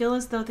match. They feel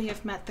as though they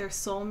have met their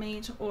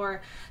soulmate,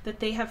 or that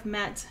they have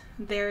met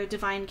their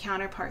divine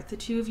counterpart. The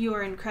two of you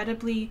are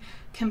incredibly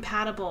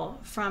compatible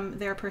from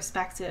their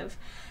perspective.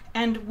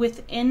 And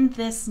within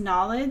this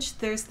knowledge,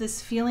 there's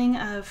this feeling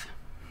of,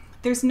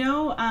 there's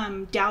no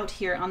doubt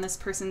here on this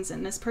person's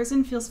end. This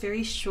person feels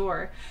very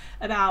sure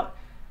about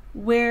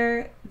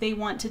where they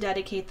want to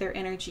dedicate their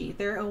energy.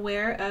 They're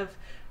aware of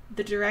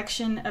the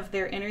direction of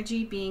their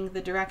energy being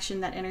the direction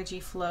that energy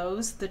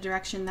flows, the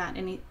direction that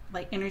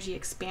energy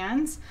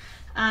expands,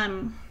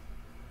 and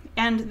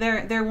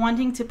they're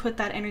wanting to put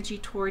that energy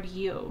toward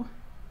you.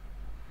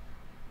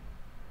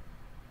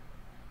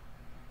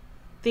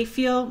 They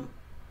feel,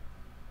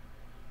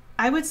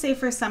 I would say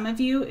for some of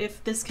you,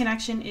 if this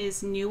connection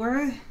is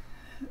newer,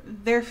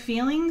 their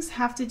feelings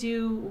have to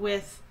do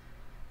with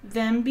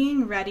them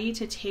being ready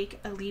to take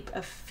a leap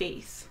of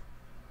faith.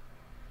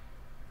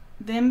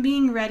 Them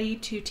being ready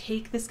to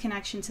take this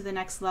connection to the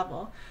next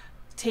level,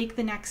 take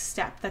the next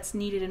step that's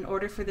needed in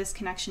order for this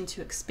connection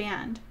to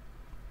expand.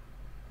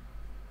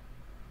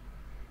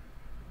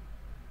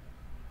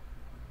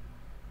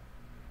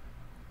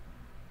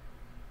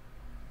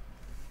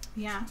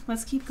 Yeah,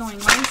 let's keep going.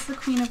 Why is the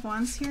Queen of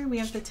Wands here? We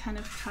have the 10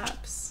 of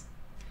Cups.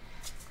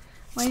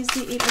 Why is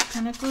the 8 of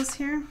Pentacles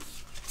here?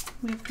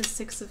 We have the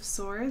 6 of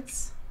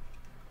Swords.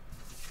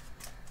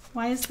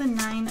 Why is the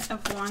 9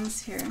 of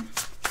Wands here?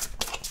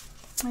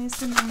 Why is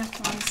the 9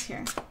 of Wands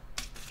here?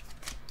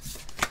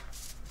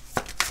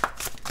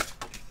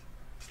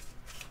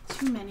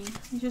 Too many.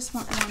 I just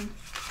want one.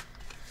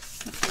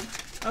 Okay.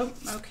 Oh,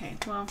 okay.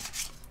 Well,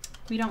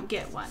 We don't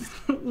get one.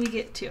 We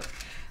get two.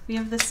 We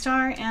have the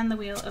Star and the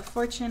Wheel of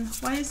Fortune.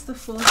 Why is the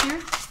Fool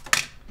here?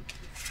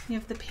 We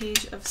have the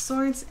Page of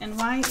Swords. And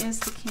why is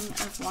the King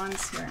of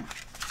Wands here?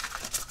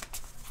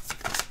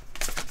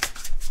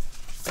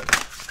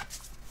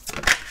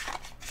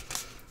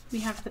 We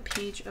have the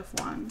Page of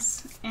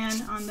Wands.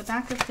 And on the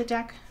back of the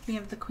deck, we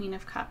have the Queen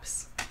of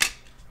Cups.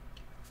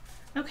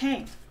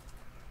 Okay.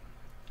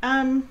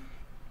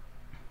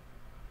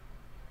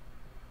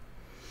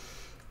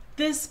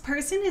 This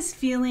person is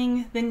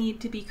feeling the need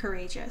to be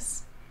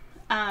courageous.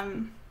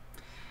 I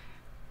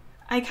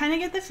kind of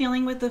get the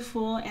feeling with the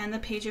Fool and the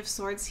Page of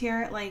Swords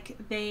here, like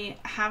they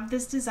have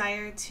this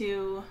desire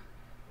to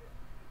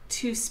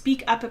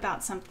speak up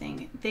about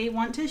something. They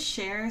want to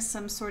share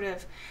some sort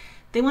of,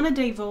 they want to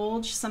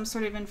divulge some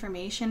sort of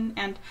information.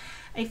 And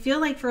I feel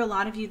like for a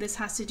lot of you, this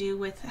has to do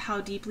with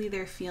how deeply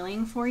they're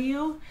feeling for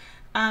you.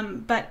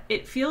 But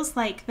it feels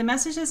like the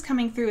message is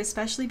coming through,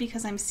 especially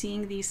because I'm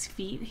seeing these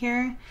feet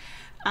here.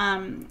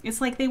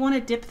 It's like they want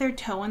to dip their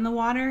toe in the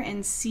water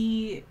and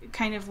see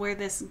kind of where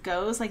this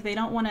goes. Like they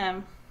don't want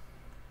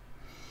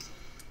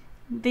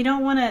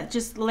to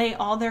just lay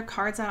all their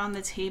cards out on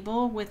the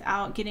table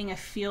without getting a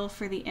feel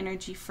for the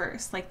energy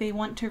first. Like they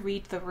want to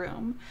read the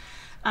room.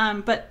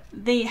 But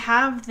they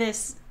have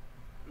this,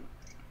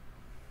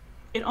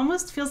 it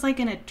almost feels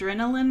like an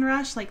adrenaline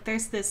rush. Like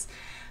there's this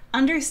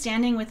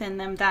understanding within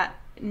them that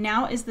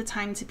now is the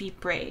time to be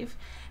brave,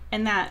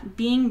 and that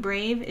being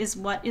brave is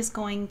what is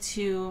going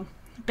to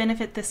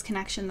benefit this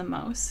connection the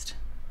most.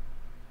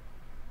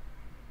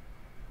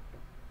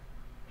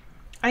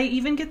 I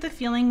even get the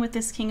feeling with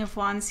this King of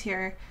Wands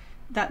here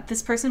that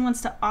this person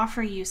wants to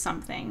offer you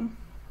something.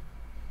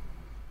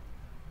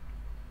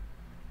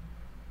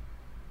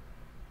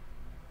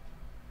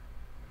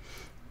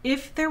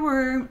 If there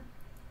were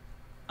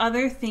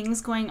other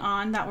things going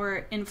on that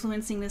were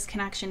influencing this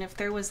connection, if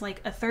there was like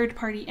a third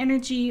party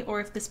energy, or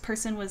if this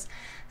person was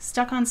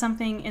stuck on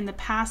something in the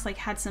past, like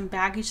had some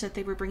baggage that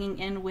they were bringing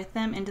in with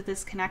them into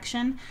this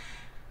connection,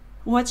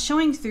 what's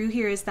showing through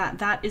here is that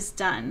that is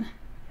done.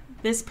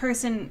 This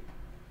person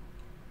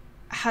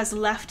has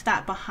left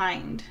that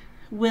behind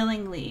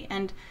willingly,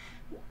 and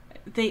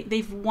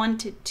they've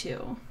wanted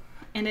to,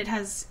 and it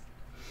has,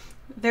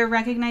 they're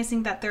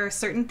recognizing that there are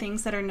certain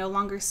things that are no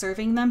longer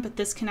serving them, but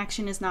this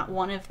connection is not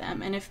one of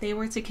them. And if they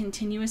were to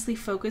continuously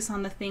focus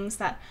on the things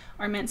that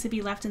are meant to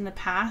be left in the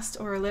past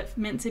or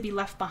meant to be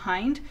left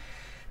behind,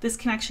 this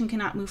connection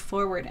cannot move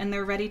forward, and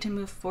they're ready to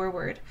move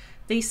forward.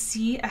 They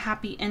see a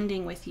happy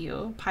ending with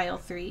you, pile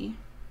 3.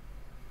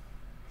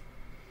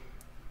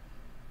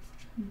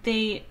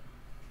 They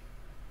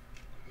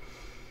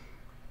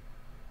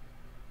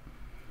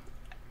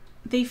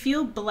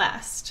feel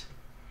blessed.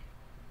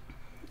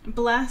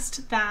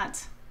 Blessed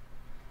that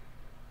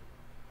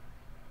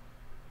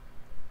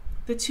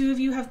the two of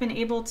you have been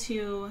able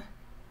to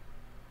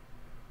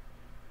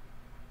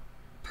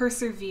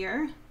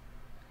persevere.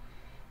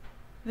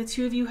 The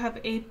two of you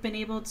have been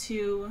able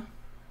to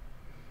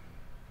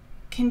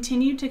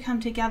continue to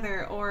come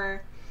together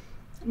or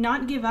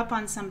not give up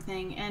on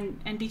something.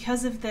 And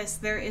because of this,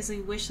 there is a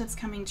wish that's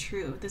coming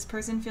true. This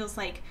person feels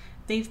like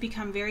they've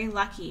become very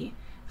lucky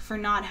for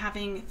not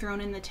having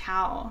thrown in the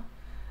towel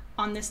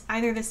on this,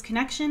 either this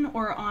connection,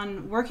 or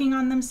on working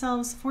on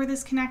themselves for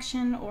this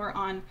connection, or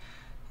on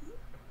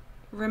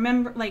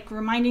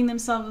reminding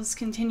themselves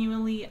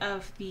continually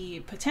of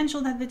the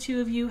potential that the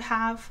two of you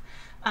have.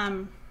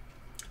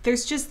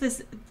 There's just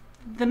this,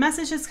 the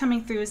message that's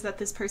coming through is that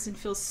this person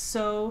feels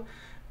so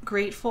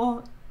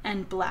grateful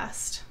and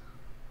blessed.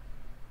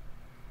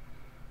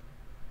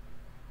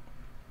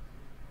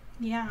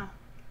 Yeah.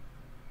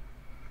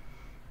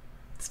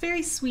 It's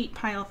very sweet,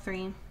 pile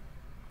 3.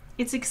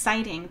 It's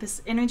exciting.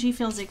 This energy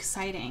feels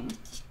exciting.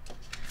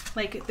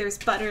 Like there's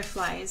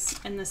butterflies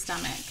in the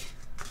stomach.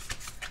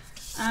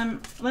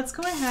 Let's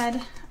go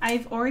ahead.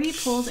 I've already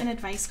pulled an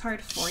advice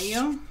card for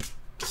you.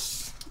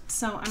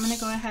 So I'm going to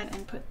go ahead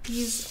and put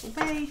these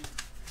away.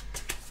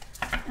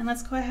 And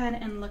let's go ahead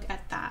and look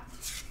at that.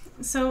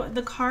 So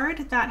the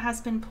card that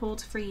has been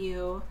pulled for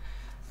you,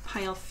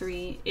 pile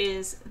 3,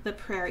 is the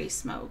prairie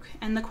smoke.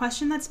 And the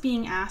question that's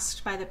being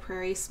asked by the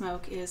prairie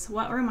smoke is,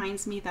 what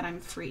reminds me that I'm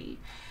free?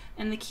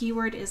 And the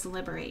keyword is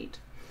liberate.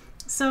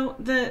 So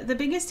the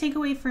biggest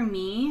takeaway for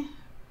me,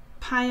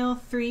 pile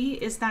 3,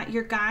 is that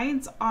your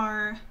guides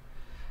are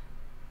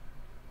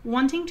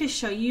wanting to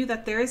show you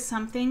that there is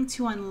something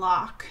to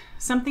unlock,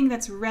 something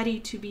that's ready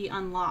to be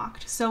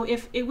unlocked. So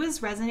if it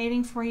was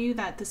resonating for you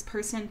that this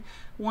person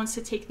wants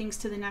to take things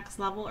to the next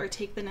level or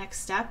take the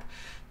next step,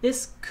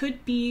 this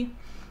could be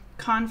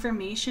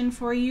confirmation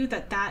for you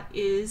that that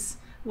is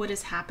what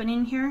is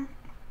happening here.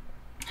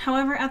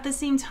 However, at the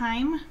same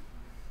time,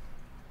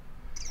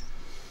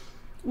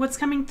 what's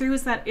coming through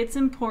is that it's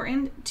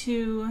important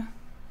to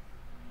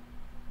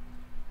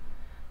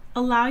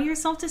allow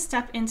yourself to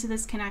step into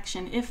this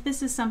connection, if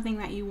this is something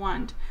that you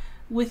want,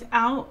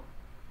 without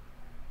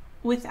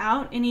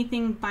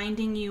anything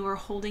binding you or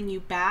holding you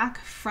back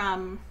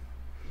from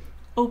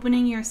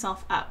opening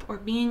yourself up or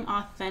being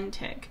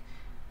authentic.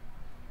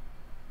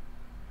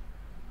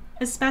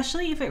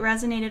 especially if it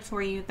resonated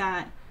for you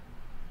that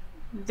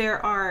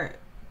there's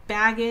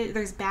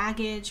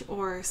baggage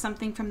or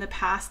something from the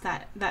past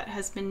that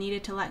has been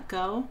needed to let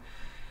go.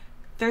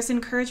 There's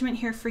encouragement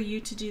here for you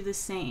to do the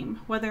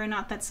same, whether or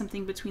not that's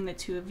something between the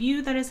two of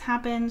you that has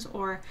happened,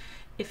 or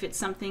if it's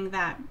something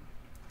that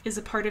is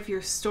a part of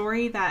your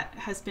story that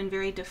has been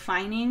very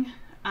defining.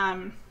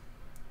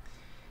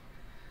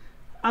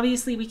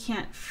 Obviously, we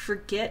can't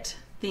forget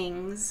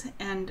things,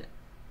 and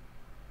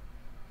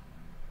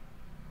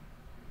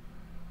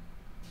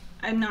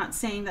I'm not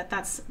saying that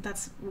that's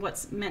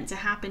what's meant to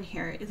happen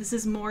here. This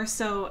is more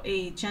so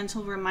a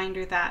gentle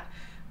reminder that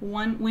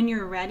when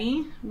you're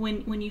ready,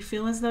 when you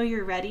feel as though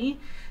you're ready,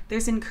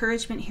 there's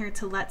encouragement here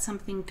to let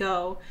something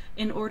go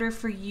in order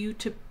for you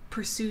to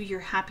pursue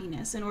your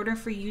happiness, in order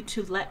for you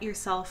to let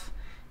yourself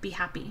be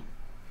happy.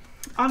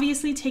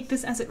 Obviously, take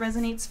this as it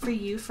resonates for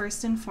you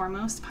first and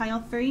foremost, pile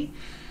 3,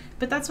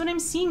 but that's what I'm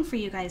seeing for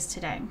you guys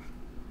today.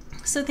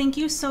 So thank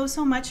you so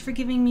much for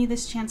giving me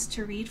this chance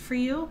to read for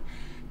you,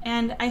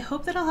 and I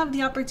hope that I'll have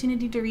the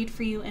opportunity to read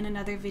for you in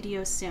another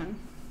video soon.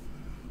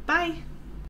 Bye!